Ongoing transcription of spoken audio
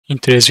In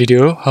today's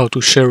video, how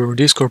to share your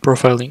Discord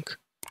profile link.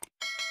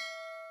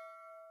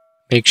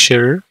 Make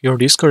sure your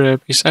Discord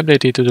app is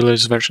updated to the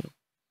latest version.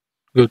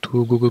 Go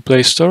to Google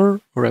Play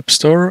Store or App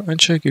Store and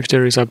check if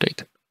there is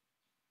update.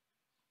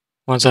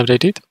 Once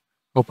updated,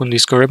 open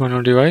Discord app on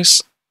your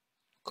device.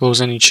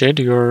 Close any chat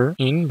you are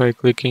in by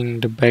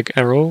clicking the back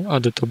arrow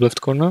at the top left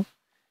corner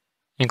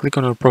and click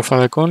on your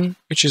profile icon,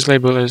 which is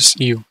labeled as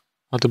You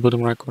at the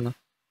bottom right corner.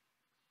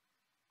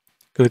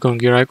 Click on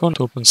gear icon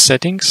to open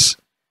Settings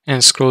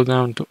and scroll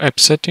down to App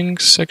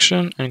Settings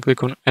section and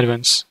click on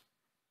Advanced.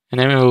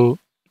 Enable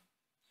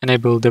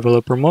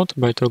Developer Mode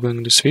by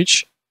toggling the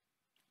switch,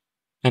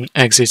 and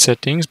exit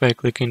Settings by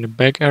clicking the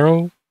back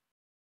arrow.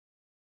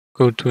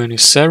 Go to any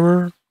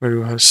server where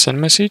you have sent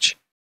message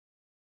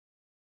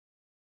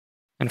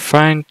and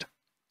find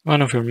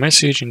one of your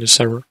message in the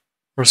server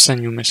or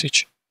send new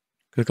message.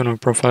 Click on your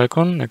profile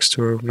icon next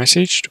to your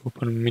message to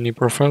open a mini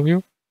profile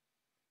view.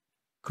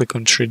 Click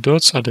on three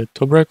dots at the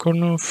top right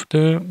corner of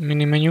the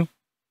mini menu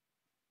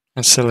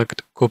and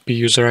select Copy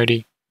User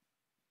ID.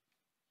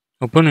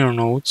 Open your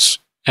Notes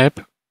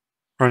app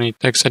or any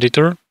text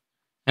editor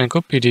and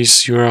copy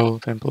this URL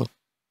template.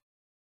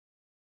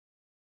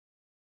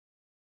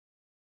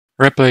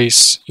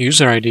 Replace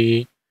user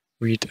ID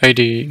with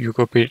ID you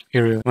copied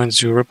earlier.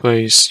 Once you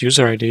replace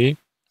user ID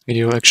with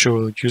your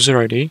actual user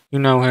ID, you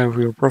now have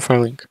your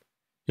profile link.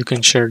 You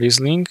can share this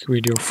link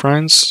with your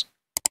friends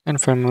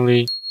and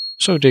family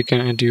so they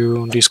can add you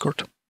on Discord.